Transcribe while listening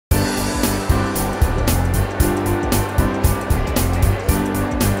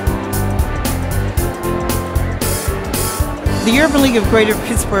The Urban League of Greater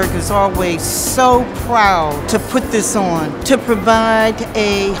Pittsburgh is always so proud to put this on, to provide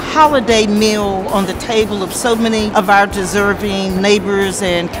a holiday meal on the table of so many of our deserving neighbors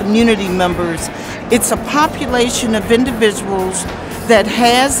and community members. It's a population of individuals that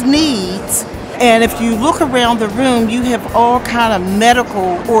has needs, and if you look around the room, you have all kind of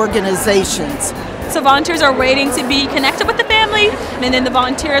medical organizations. So volunteers are waiting to be connected with the family, and then the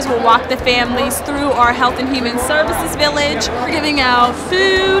volunteers will walk the families through our Health and Human Services Village. We're giving out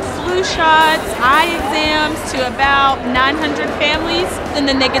food, flu shots, eye exams to about 900 families, and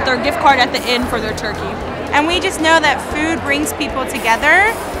then they get their gift card at the end for their turkey. And we just know that food brings people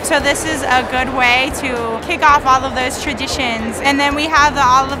together, so this is a good way to kick off all of those traditions. And then we have the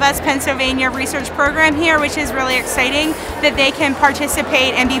All of Us Pennsylvania Research Program here, which is really exciting that they can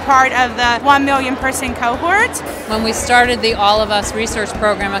participate and be part of the 1 million person cohort. When we started the All of Us Research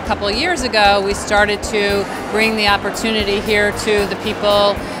Program a couple of years ago, we started to bring the opportunity here to the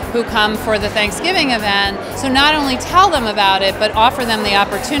people who come for the Thanksgiving event. So not only tell them about it, but offer them the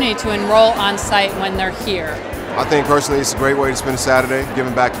opportunity to enroll on site when they're here. I think personally it's a great way to spend a Saturday,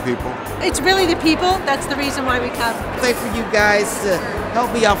 giving back to people. It's really the people, that's the reason why we come. Pray for you guys to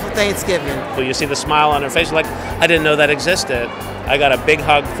help me out for Thanksgiving. Well, you see the smile on her face, like, I didn't know that existed. I got a big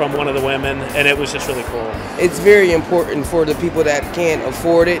hug from one of the women, and it was just really cool. It's very important for the people that can't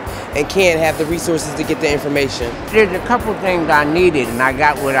afford it and can't have the resources to get the information. There's a couple things I needed, and I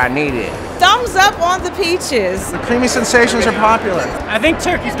got what I needed. Thumbs up on the peaches. The creamy sensations are popular. I think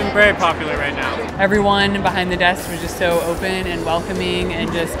turkey's been very popular right now. Everyone behind the desk was just so open and welcoming,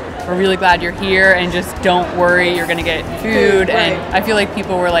 and just we're really glad you're here, and just don't worry, you're gonna get food. And I feel like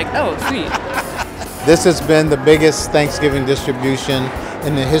people were like, oh, sweet. This has been the biggest Thanksgiving distribution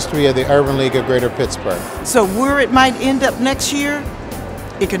in the history of the Urban League of Greater Pittsburgh. So where it might end up next year,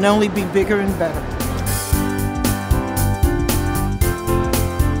 it can only be bigger and better.